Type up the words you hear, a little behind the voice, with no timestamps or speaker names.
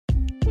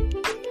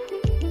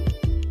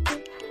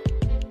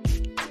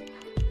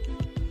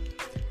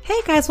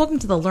Hey guys, welcome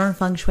to the Learn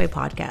Feng Shui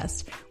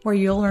podcast, where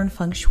you'll learn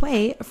Feng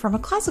Shui from a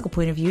classical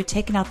point of view,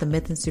 taking out the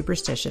myth and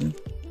superstition.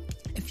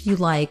 If you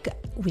like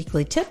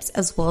weekly tips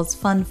as well as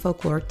fun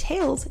folklore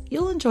tales,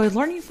 you'll enjoy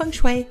learning Feng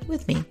Shui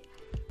with me.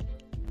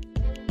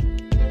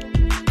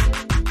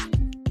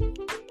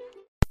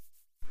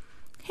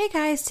 Hey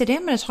guys, today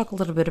I'm going to talk a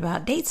little bit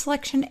about date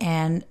selection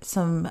and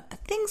some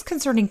things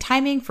concerning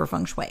timing for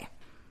Feng Shui.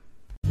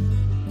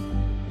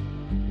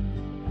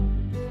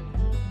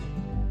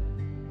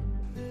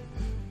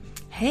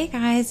 Hey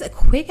guys, a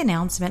quick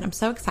announcement. I'm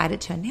so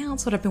excited to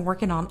announce what I've been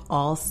working on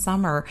all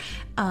summer.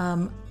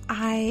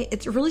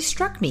 It really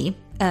struck me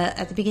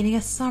at the beginning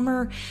of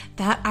summer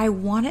that I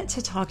wanted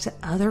to talk to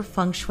other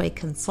Feng Shui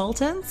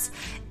consultants,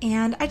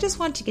 and I just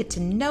wanted to get to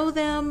know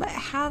them,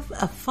 have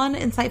a fun,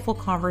 insightful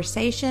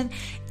conversation,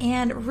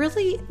 and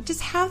really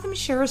just have them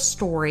share a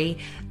story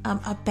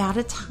about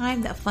a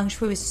time that Feng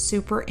Shui was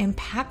super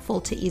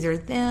impactful to either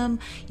them,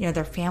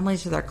 their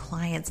families, or their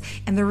clients.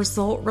 And the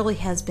result really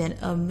has been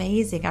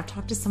amazing. I've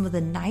talked to some of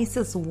the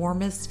nicest,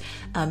 warmest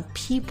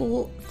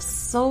people,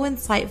 so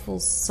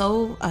insightful,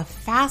 so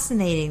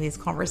fascinating, these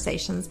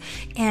conversations.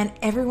 And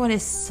everyone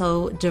is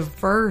so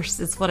diverse.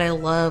 It's what I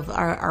love.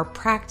 Our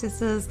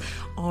practices,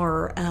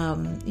 our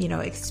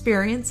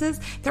experiences,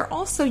 they're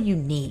all so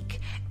unique.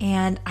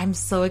 And I'm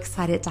so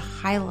excited to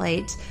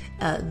highlight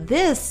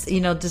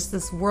just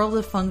this world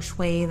of Feng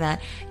Shui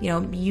that,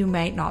 you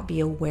might not be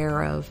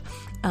aware of.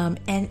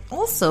 And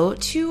also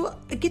to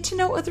get to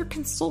know other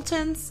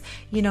consultants.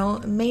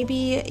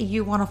 Maybe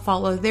you want to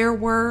follow their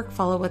work,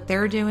 follow what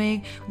they're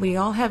doing. We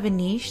all have a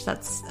niche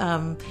that's,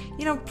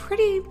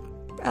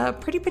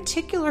 pretty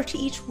particular to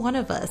each one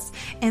of us.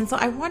 And so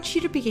I want you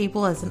to be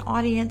able, as an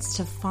audience,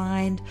 to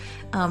find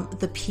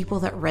the people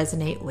that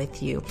resonate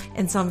with you.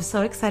 And so I'm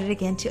so excited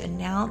again to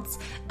announce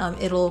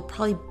it'll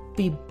probably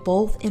be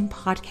both in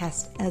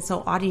podcast,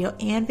 so audio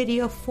and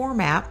video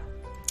format.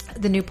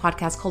 The new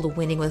podcast called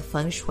Winning with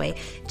Feng Shui,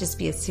 just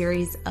be a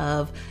series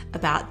of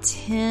about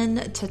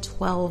 10 to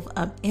 12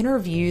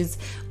 interviews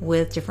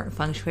with different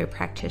Feng Shui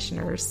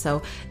practitioners.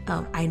 So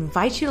I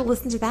invite you to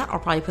listen to that. I'll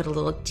probably put a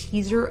little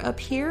teaser up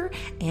here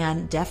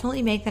and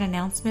definitely make that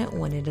announcement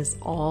when it is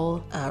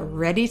all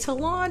ready to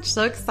launch.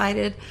 So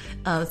excited.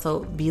 So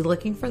be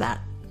looking for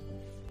that.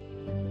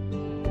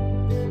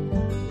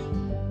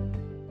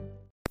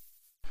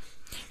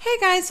 Hey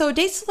guys, so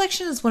date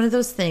selection is one of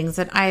those things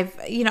that I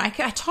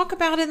talk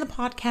about in the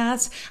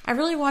podcast. I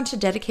really want to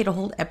dedicate a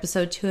whole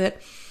episode to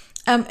it.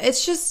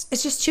 It's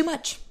just too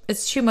much.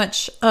 It's too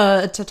much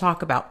to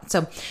talk about.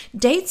 So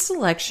date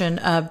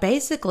selection,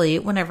 basically,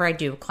 whenever I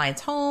do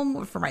clients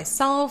home for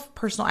myself,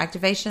 personal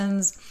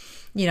activations,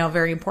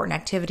 very important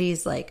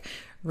activities like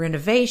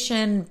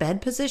renovation,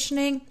 bed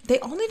positioning, they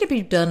all need to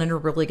be done on a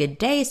really good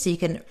day so you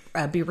can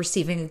be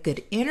receiving a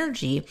good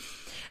energy.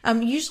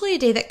 Usually a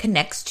day that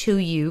connects to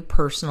you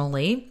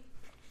personally,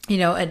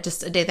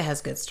 just a day that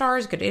has good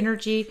stars, good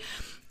energy.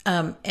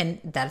 And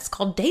that's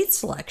called date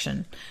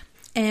selection.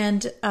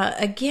 And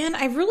again,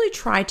 I really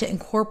tried to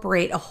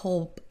incorporate a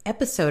whole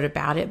episode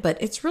about it, but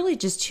it's really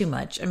just too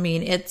much. I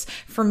mean,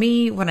 for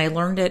me, when I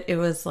learned it, it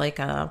was like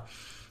I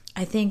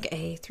think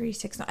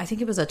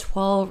it was a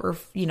 12 or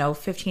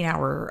 15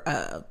 hour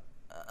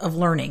of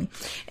learning.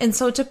 And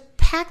so to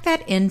pack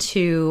that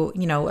into,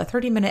 a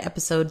 30-minute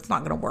episode, it's not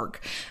going to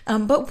work.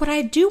 But what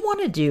I do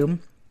want to do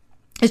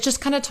is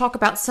just kind of talk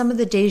about some of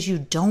the days you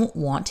don't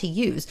want to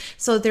use.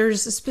 So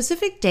there's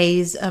specific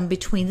days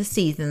between the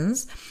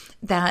seasons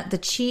that the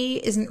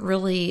chi isn't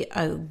really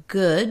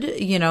good.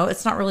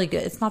 It's not really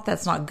good. It's not that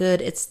it's not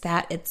good. It's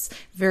that it's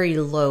very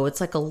low.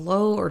 It's like a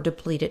low or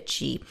depleted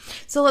chi.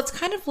 So let's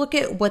kind of look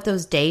at what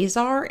those days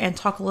are and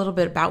talk a little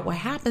bit about what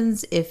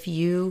happens if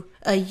you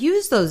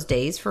use those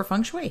days for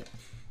Feng Shui.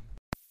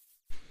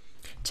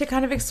 To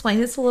kind of explain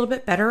this a little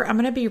bit better, I'm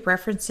going to be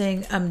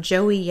referencing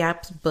Joey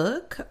Yap's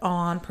book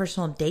on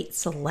personal date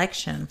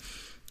selection.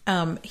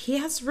 He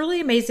has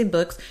really amazing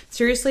books.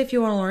 Seriously, if you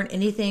want to learn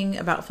anything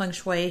about Feng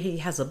Shui, he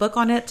has a book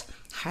on it.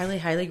 Highly,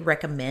 highly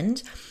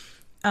recommend.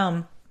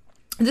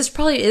 This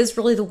probably is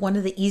really one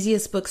of the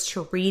easiest books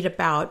to read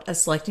about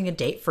selecting a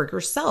date for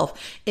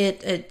yourself.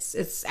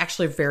 It's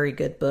actually a very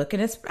good book,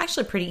 and it's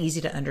actually pretty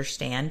easy to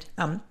understand,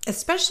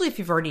 especially if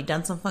you've already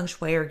done some Feng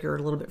Shui or you're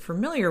a little bit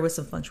familiar with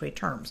some Feng Shui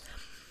terms.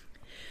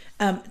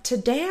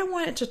 Today I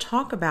wanted to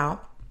talk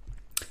about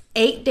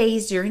 8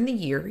 days during the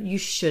year you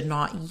should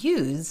not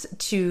use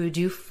to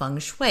do Feng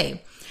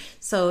Shui.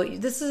 So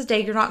this is a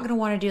day you're not going to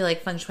want to do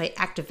like Feng Shui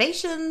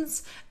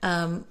activations,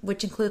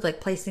 which include like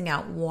placing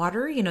out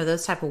water,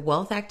 those type of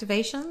wealth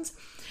activations.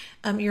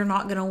 You're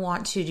not going to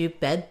want to do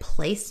bed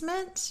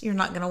placement. You're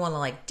not going to want to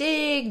like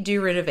dig, do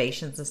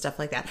renovations and stuff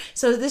like that.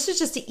 So this is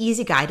just an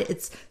easy guide.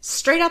 It's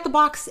straight out the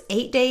box,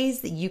 8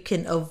 days that you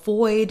can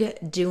avoid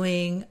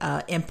doing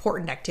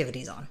important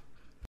activities on.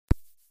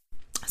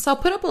 So I'll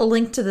put up a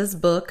link to this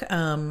book,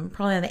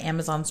 probably on the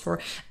Amazon store.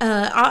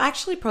 I'll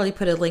actually probably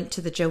put a link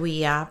to the Joey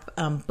Yap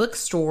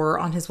bookstore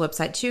on his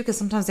website too, because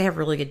sometimes they have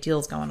really good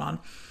deals going on.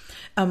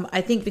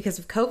 I think because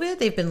of COVID,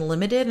 they've been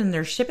limited in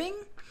their shipping.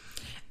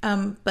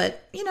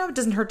 But it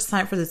doesn't hurt to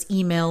sign up for those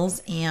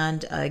emails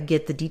and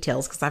get the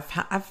details, because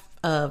I've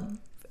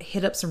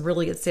hit up some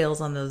really good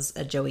sales on those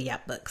Joey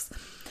Yap books.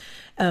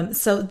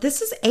 So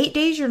this is 8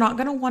 days you're not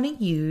going to want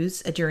to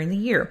use during the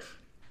year.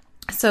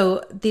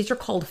 So these are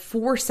called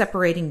 4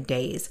 separating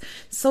days.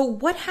 So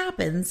what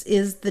happens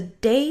is the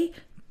day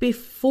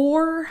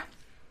before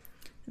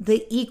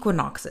the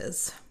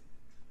equinoxes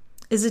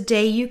is a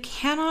day you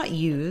cannot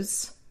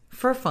use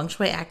for feng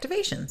shui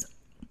activations.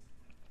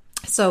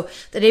 So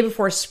the day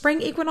before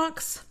spring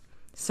equinox,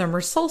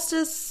 summer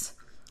solstice,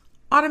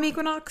 autumn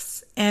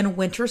equinox, and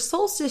winter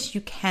solstice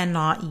you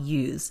cannot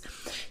use.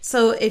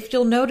 So if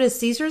you'll notice,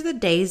 these are the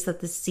days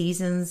that the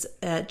seasons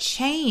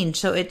change.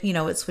 So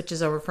it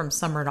switches over from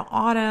summer to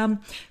autumn,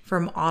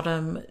 from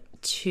autumn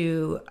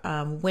to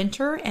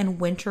winter, and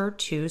winter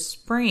to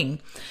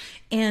spring.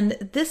 And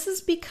this is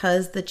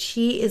because the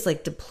chi is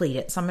like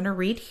depleted. So I'm going to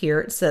read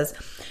here. It says,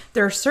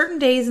 there are certain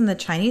days in the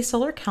Chinese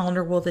solar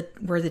calendar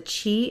where the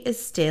chi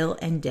is stale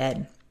and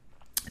dead.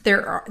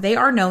 They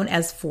are known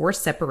as 4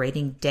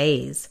 separating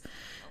days.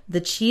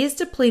 The chi is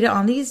depleted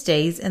on these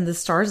days and the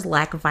stars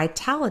lack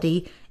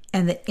vitality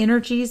and the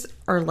energies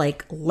are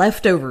like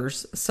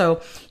leftovers.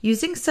 So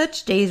using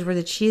such days where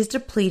the chi is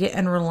depleted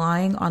and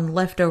relying on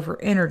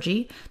leftover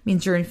energy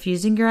means you're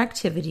infusing your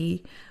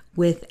activity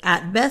with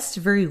at best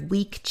very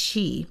weak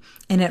chi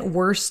and at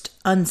worst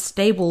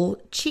unstable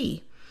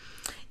chi.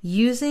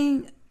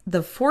 Using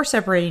the 4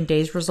 separating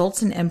days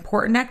results in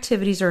important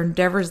activities or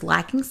endeavors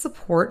lacking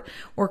support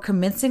or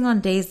commencing on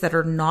days that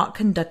are not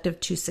conducive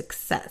to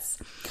success.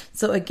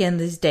 So again,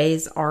 these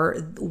days are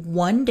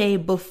 1 day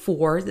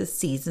before the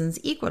season's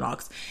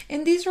equinox.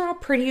 And these are all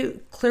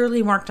pretty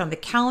clearly marked on the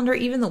calendar.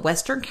 Even the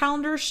Western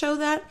calendars show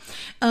that.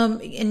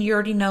 And you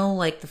already know,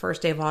 like the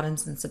first day of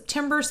autumn's in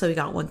September. So we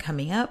got one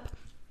coming up.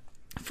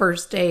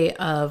 First day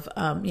of,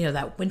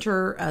 that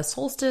winter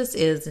solstice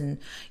is in,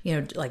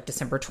 like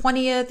December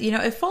 20th.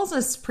 It falls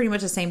on pretty much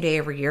the same day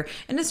every year.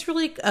 And this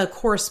really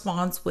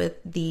corresponds with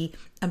the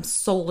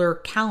solar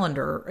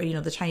calendar,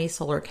 the Chinese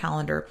solar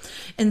calendar.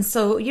 And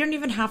so you don't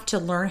even have to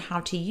learn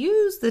how to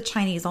use the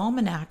Chinese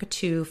almanac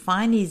to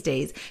find these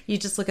days. You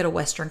just look at a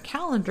Western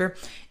calendar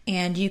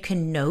and you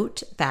can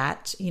note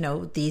that,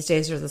 these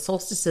days are the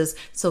solstices.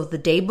 So the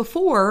day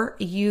before,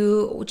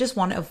 you just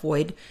want to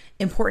avoid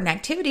important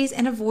activities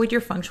and avoid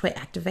your feng shui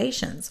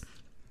activations.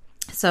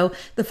 So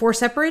the 4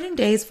 separating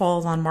days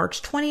falls on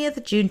March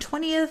 20th, June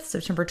 20th,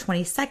 September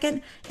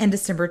 22nd, and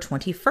December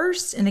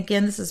 21st. And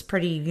again, this is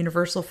pretty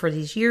universal for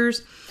these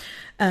years.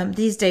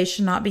 These days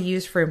should not be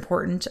used for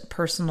important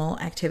personal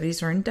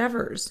activities or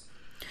endeavors.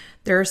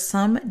 There are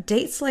some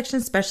date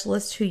selection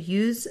specialists who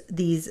use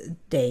these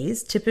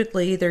days.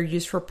 Typically, they're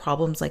used for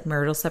problems like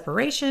marital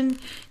separation,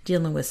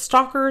 dealing with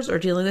stalkers, or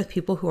dealing with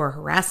people who are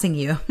harassing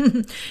you.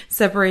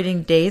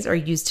 Separating days are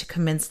used to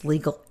commence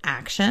legal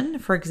action.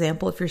 For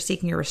example, if you're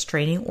seeking a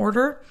restraining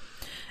order,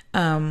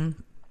 things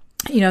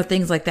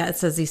like that. It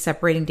says these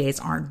separating days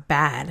aren't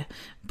bad,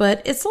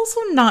 but it's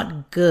also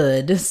not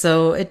good.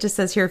 So it just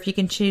says here, if you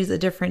can choose a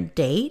different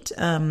date,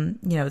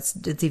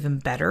 it's even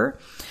better.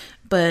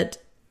 But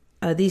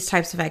these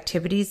types of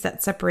activities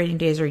that separating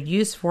days are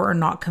used for are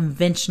not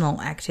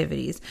conventional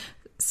activities.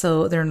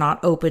 So they're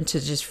not open to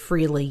just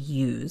freely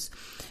use.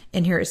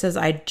 And here it says,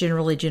 I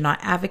generally do not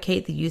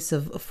advocate the use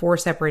of 4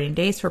 separating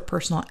days for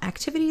personal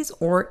activities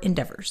or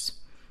endeavors.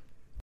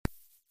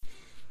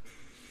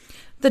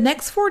 The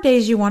next 4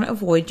 days you want to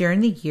avoid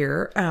during the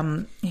year.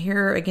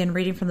 Here again,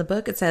 reading from the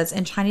book, it says,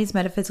 in Chinese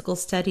metaphysical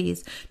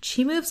studies,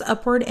 qi moves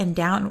upward and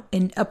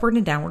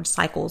downward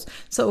cycles.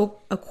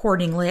 So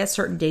accordingly, at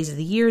certain days of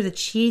the year, the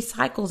qi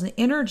cycles and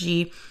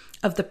energy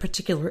of the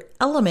particular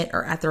element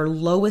are at their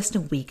lowest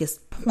and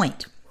weakest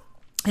point.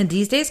 And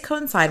these days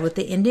coincide with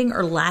the ending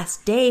or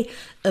last day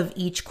of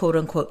each quote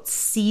unquote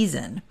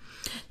season.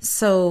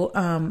 So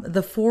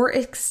the 4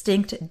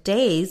 extinct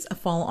days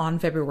fall on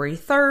February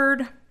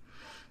 3rd,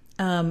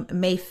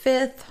 May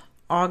 5th,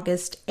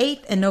 August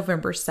 8th, and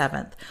November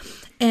 7th.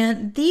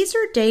 And these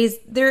are days,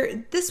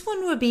 this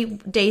one would be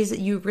days that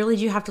you really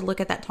do have to look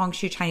at that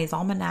Tongshu Chinese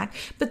Almanac.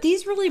 But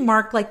these really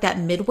mark like that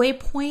midway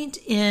point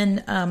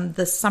in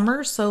the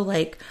summer. So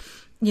like,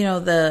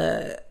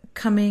 the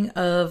coming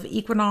of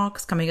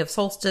equinox, coming of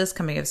solstice,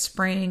 coming of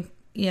spring,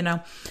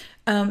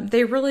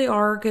 they really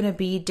are going to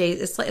be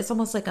days. It's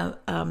almost like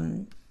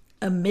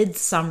a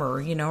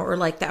midsummer, or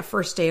like that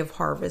first day of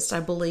harvest, I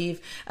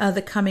believe,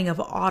 the coming of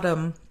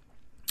autumn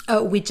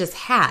we just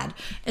had.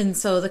 And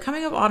so the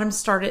coming of autumn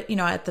started,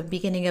 at the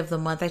beginning of the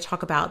month. I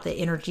talk about the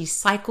energy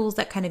cycles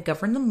that kind of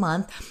govern the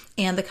month,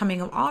 and the coming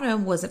of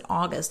autumn was in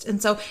August.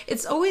 And so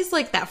it's always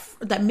like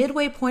that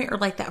midway point, or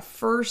like that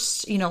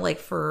first, like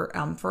for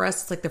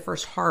us, it's like the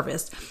first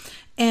harvest.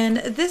 And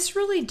this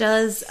really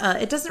does,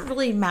 it doesn't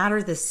really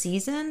matter the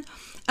season.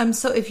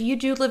 So if you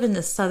do live in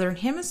the southern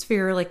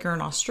hemisphere, like you're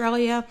in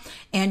Australia,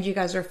 and you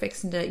guys are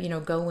fixing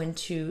to, go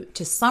into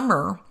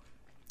summer,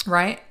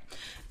 right?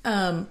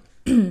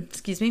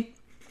 Excuse me.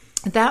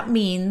 That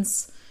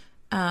means,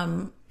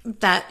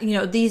 that,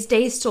 these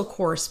days still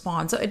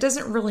correspond. So it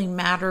doesn't really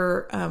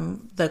matter.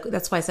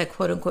 That's why I said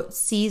quote unquote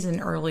season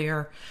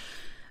earlier.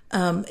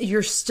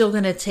 You're still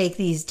going to take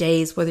these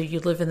days, whether you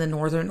live in the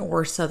northern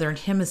or southern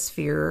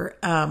hemisphere,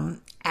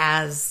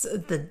 as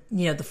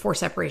the four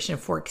separation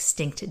of 4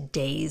 extinct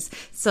days.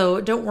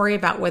 So don't worry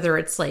about whether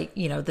it's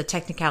the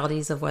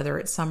technicalities of whether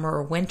it's summer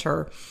or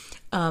winter.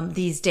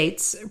 These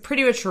dates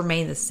pretty much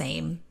remain the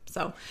same.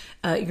 So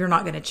you're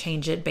not going to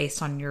change it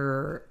based on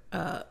your,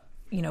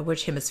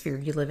 which hemisphere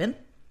you live in.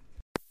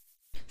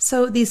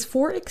 So these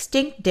 4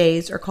 extinct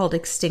days are called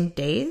extinct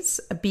days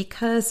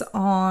because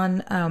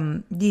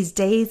on these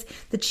days,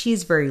 the chi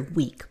is very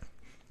weak.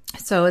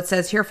 So it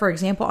says here, for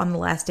example, on the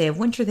last day of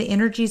winter, the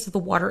energies of the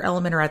water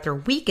element are at their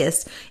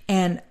weakest,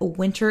 and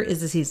winter is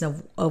the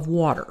season of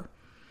water.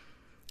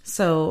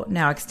 So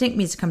now extinct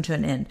means to come to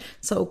an end.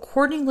 So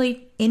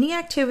accordingly, any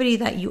activity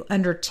that you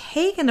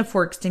undertake in the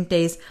 4 extinct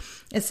days,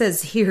 it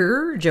says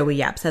here, Joey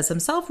Yap says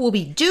himself, will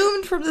be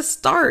doomed from the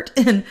start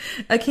and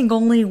can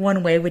only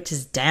one way, which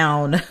is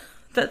down.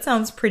 That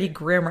sounds pretty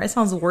grim, right? It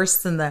sounds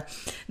worse than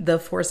the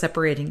 4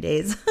 separating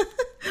days.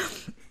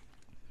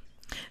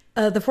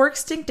 The 4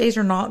 extinct days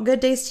are not good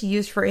days to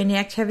use for any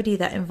activity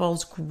that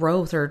involves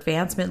growth or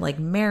advancement like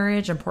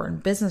marriage,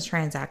 important business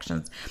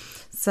transactions.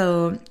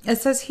 So it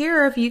says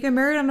here, if you get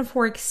married on a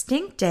 4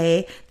 extinct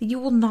day, that you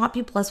will not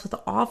be blessed with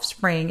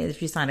offspring.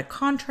 If you sign a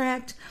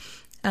contract,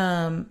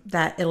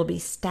 that it'll be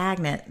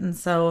stagnant. And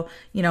so,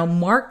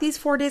 mark these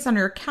 4 days on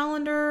your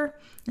calendar.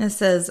 And it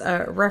says,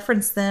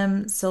 reference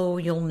them so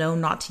you'll know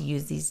not to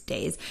use these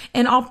days.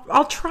 And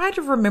I'll try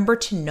to remember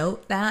to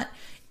note that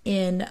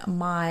in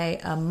my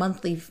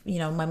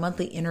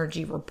monthly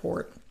energy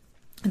report,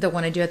 the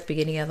one I do at the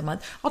beginning of the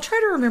month. I'll try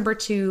to remember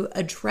to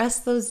address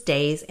those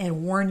days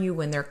and warn you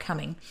when they're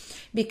coming.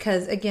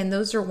 Because again,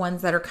 those are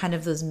ones that are kind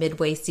of those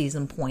midway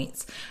season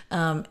points.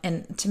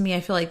 And to me,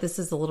 I feel like this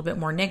is a little bit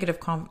more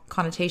negative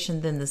connotation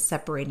than the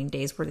separating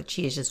days where the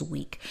chi is just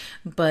weak.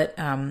 But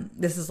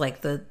this is like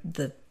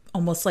the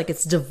almost like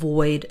it's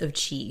devoid of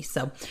chi.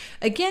 So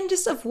again,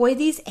 just avoid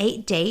these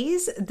 8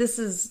 days. This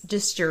is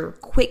just your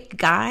quick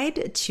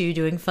guide to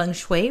doing feng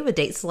shui with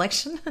date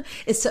selection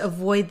is to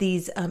avoid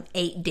these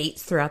 8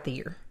 dates throughout the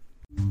year.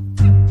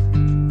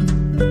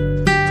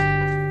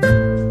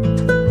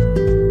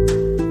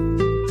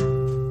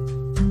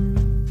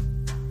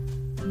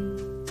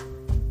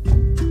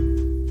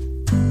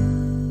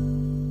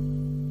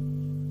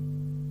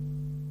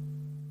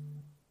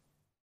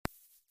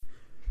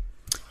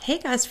 Hey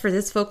guys, for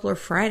this Folklore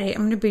Friday,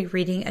 I'm going to be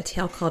reading a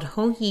tale called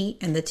Hou Yi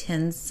and the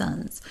 10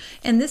 Sons.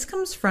 And this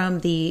comes from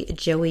the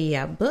Joey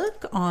Yap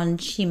book on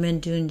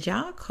Shimen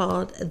Dunjia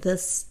called The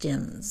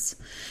Stems.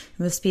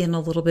 I must be in a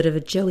little bit of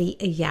a Joey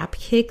Yap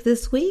kick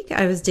this week.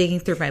 I was digging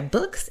through my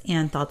books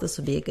and thought this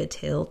would be a good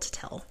tale to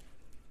tell.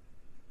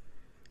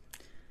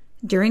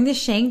 During the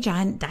Shang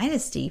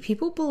Dynasty,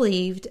 people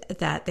believed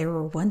that there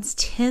were once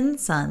 10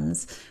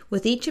 sons,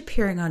 with each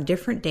appearing on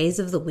different days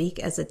of the week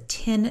as a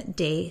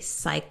 10-day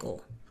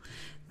cycle.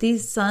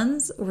 These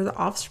sons were the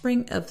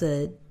offspring of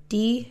the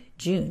Di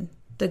Jun,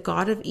 the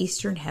god of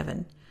eastern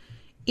heaven.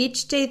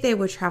 Each day they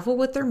would travel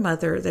with their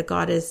mother, the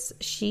goddess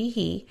Shi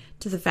He,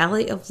 to the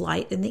Valley of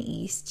Light in the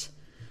east.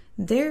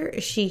 There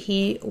Shi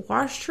He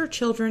washed her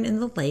children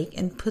in the lake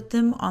and put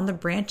them on the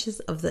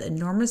branches of the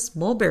enormous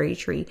mulberry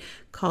tree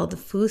called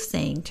Fu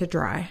Sang to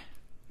dry.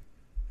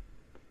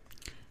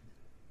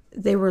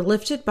 They were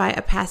lifted by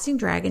a passing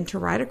dragon to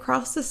ride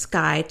across the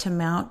sky to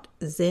Mount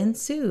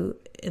Zhensu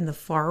in the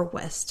far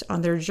west.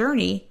 On their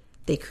journey,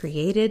 they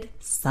created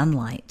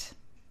sunlight.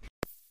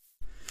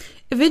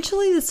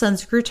 Eventually, the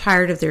sons grew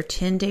tired of their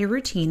 10-day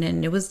routine,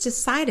 and it was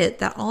decided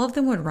that all of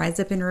them would rise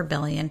up in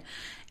rebellion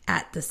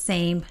at the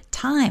same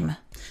time.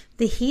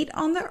 The heat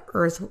on the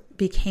earth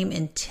became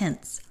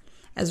intense.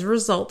 As a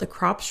result, the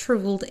crops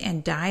shriveled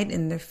and died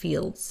in their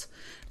fields.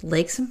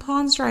 Lakes and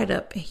ponds dried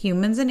up.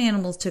 Humans and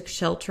animals took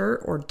shelter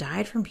or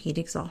died from heat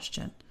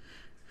exhaustion.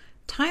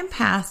 Time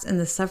passed and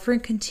the suffering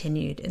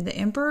continued, and the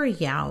Emperor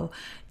Yao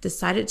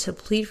decided to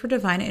plead for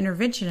divine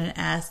intervention and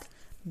asked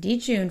Di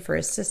Jun for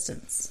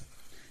assistance.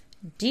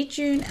 Di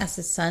Jun asked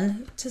his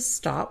son to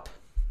stop,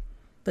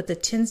 but the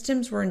 10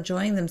 stems were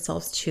enjoying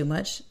themselves too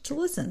much to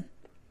listen.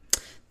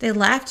 They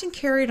laughed and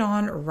carried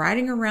on,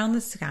 riding around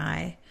the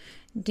sky.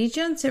 Di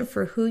Jun sent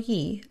for Hou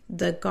Yi,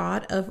 the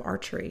god of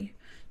archery,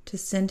 to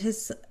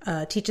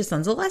teach his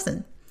sons a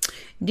lesson.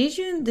 Di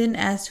Jun then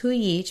asked Hou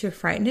Yi to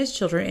frighten his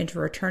children into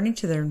returning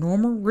to their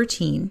normal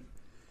routine.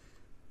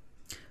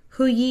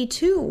 Hou Yi,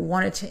 too,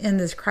 wanted to end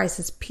this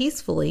crisis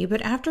peacefully,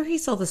 but after he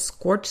saw the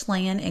scorched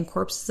land and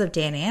corpses of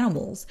dead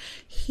animals,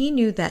 he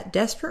knew that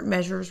desperate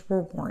measures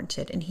were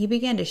warranted, and he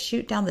began to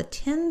shoot down the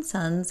 10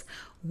 sons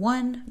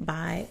one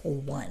by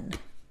one.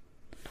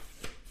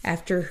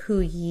 After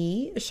Hou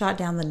Yi shot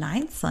down the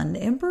 9th son,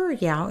 Emperor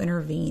Yao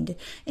intervened,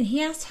 and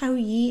he asked Hou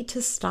Yi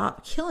to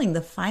stop killing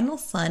the final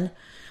son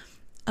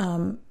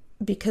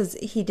because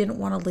he didn't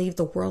want to leave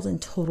the world in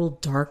total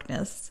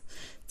darkness.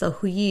 So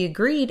Hou Yi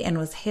agreed and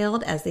was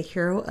hailed as the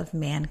hero of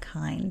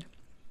mankind.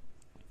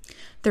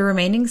 The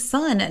remaining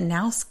son,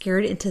 now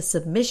scared into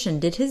submission,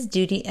 did his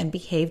duty and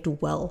behaved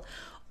well,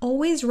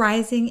 always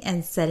rising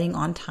and setting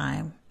on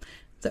time.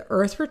 The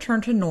earth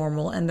returned to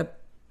normal and the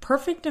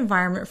perfect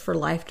environment for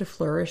life to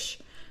flourish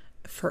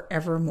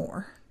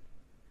forevermore.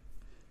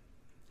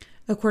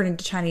 According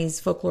to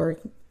Chinese folkloric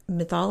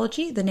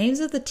mythology, the names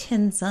of the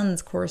 10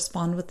 sons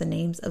correspond with the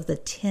names of the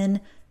 10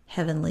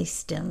 heavenly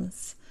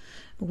stems,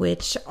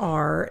 which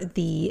are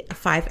the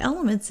 5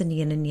 elements in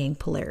yin and yang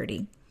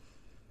polarity.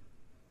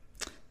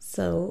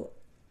 So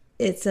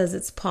it says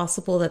it's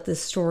possible that the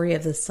story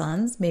of the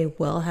sons may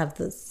well have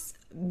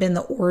been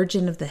the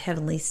origin of the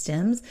heavenly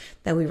stems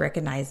that we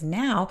recognize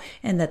now,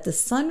 and that the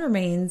sun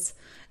remains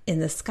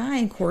in the sky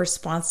and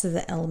corresponds to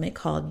the element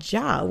called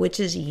Jia, which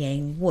is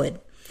yang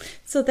wood.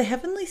 So the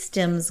heavenly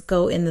stems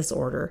go in this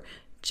order: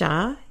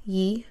 Jia,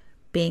 Yi,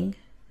 Bing,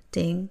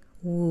 Ding,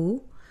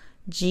 Wu,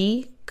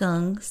 Ji,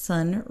 Geng,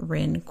 Sun,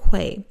 Ren,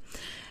 Kui.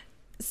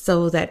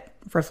 So that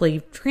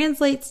roughly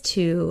translates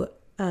to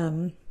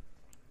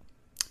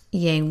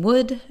yang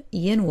wood,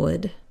 yin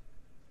wood,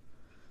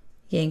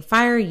 yang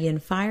fire,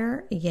 yin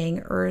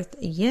earth,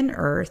 yin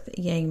earth,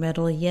 yang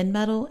metal, yin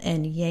metal,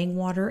 and yang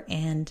water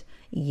and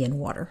yin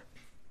water.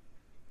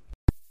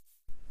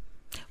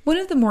 One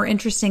of the more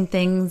interesting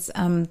things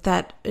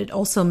that it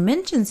also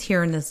mentions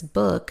here in this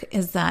book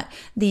is that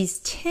these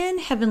 10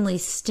 heavenly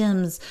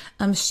stems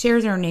share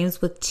their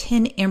names with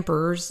 10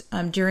 emperors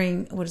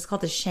during what is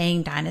called the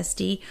Shang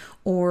dynasty,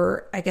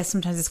 or I guess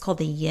sometimes it's called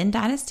the Yin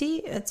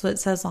dynasty. That's what it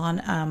says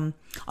on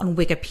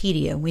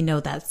Wikipedia. We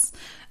know that's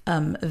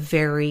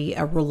very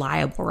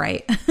reliable,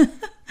 right?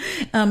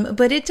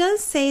 But it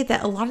does say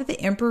that a lot of the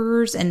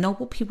emperors and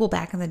noble people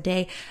back in the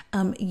day,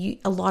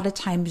 a lot of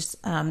times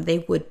they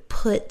would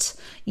put,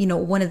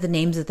 one of the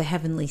names of the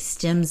heavenly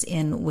stems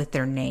in with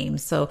their name.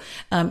 So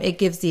it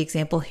gives the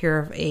example here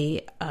of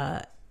a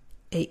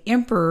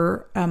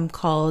emperor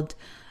called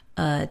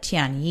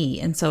Tian Yi.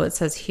 And so it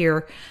says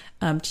here,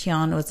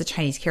 Tian was the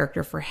Chinese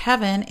character for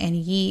heaven, and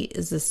Yi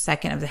is the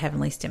second of the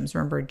heavenly stems.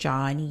 Remember,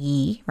 Jia and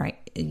Yi, right?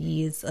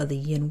 Yi is the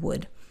yin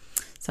wood.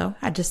 So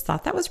I just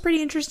thought that was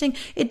pretty interesting.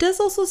 It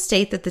does also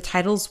state that the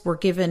titles were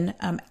given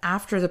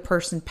after the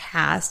person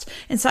passed.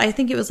 And so I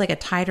think it was like a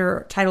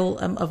title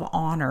of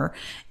honor.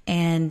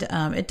 And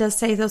it does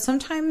say, though,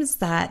 sometimes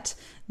that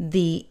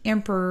the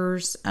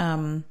emperors,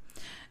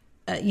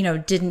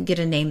 didn't get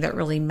a name that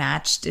really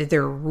matched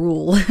their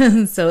rule.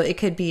 So it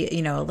could be,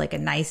 like a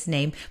nice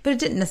name, but it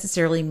didn't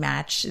necessarily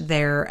match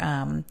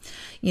their,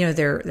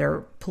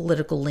 their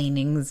political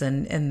leanings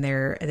and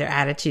their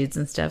attitudes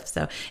and stuff.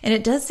 So, and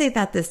it does say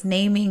that this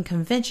naming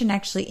convention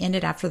actually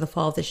ended after the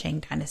fall of the Shang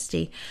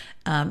dynasty.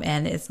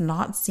 And it's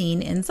not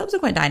seen in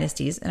subsequent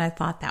dynasties. And I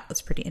thought that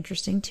was pretty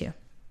interesting too.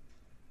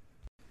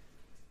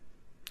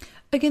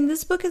 Again,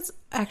 this book is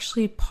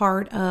actually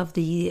part of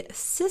the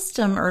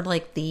system, or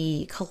like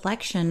the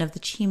collection of the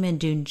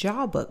Qimendun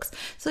Jia books.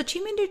 So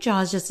Qimendun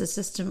Jia is just a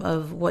system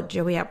of what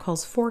Joey App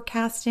calls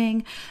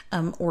forecasting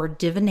or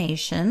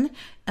divination.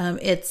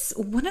 It's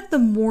one of the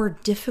more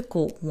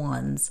difficult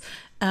ones.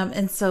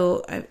 And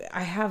so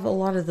I have a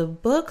lot of the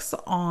books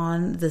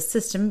on the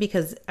system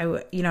because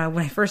when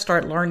I first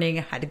started learning,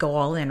 I had to go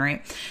all in,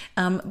 right?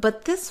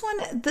 But this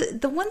one,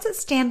 the ones that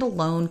stand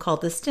alone,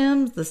 called the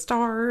stems, the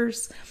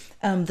stars,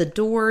 the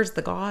doors,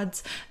 the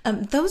gods,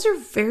 those are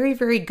very,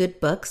 very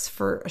good books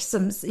for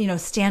some,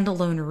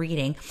 standalone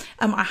reading.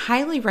 I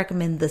highly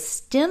recommend the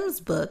stems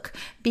book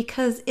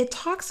because it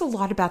talks a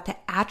lot about the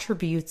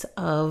attributes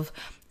of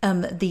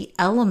the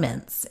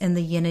elements and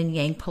the yin and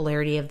yang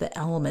polarity of the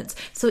elements.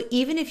 So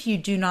even if you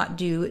do not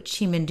do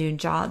Qimendun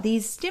Jia,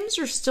 these stems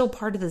are still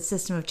part of the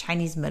system of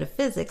Chinese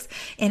metaphysics,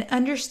 and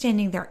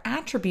understanding their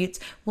attributes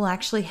will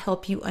actually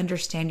help you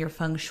understand your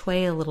feng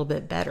shui a little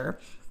bit better.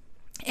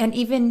 And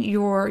even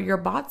your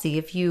Bazi,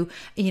 if you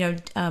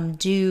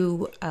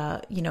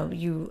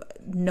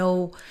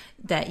know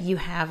that you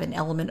have an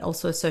element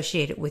also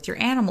associated with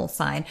your animal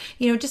sign,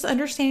 just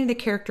understanding the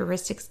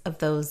characteristics of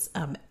those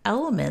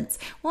elements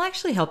will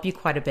actually help you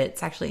quite a bit.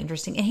 It's actually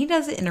interesting. And he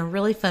does it in a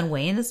really fun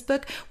way in this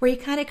book where he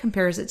kind of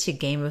compares it to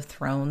Game of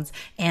Thrones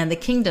and the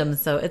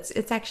Kingdoms. So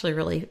it's actually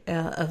really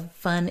a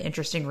fun,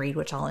 interesting read,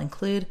 which I'll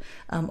include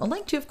a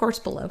link to, of course,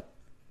 below.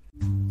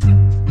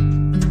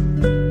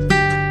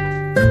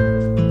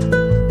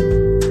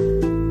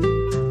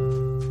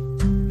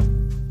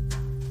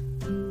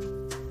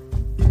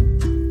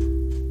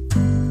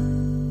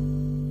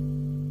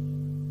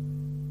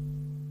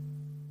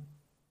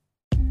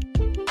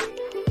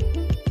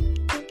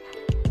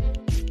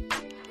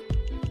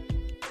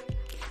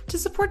 To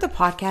support the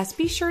podcast,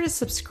 be sure to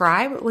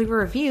subscribe, leave a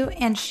review,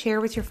 and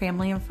share with your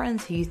family and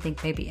friends who you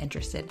think may be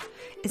interested,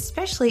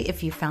 especially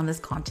if you found this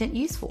content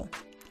useful.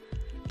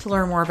 To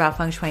learn more about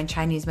Feng Shui and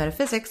Chinese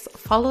metaphysics,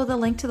 follow the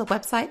link to the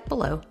website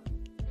below.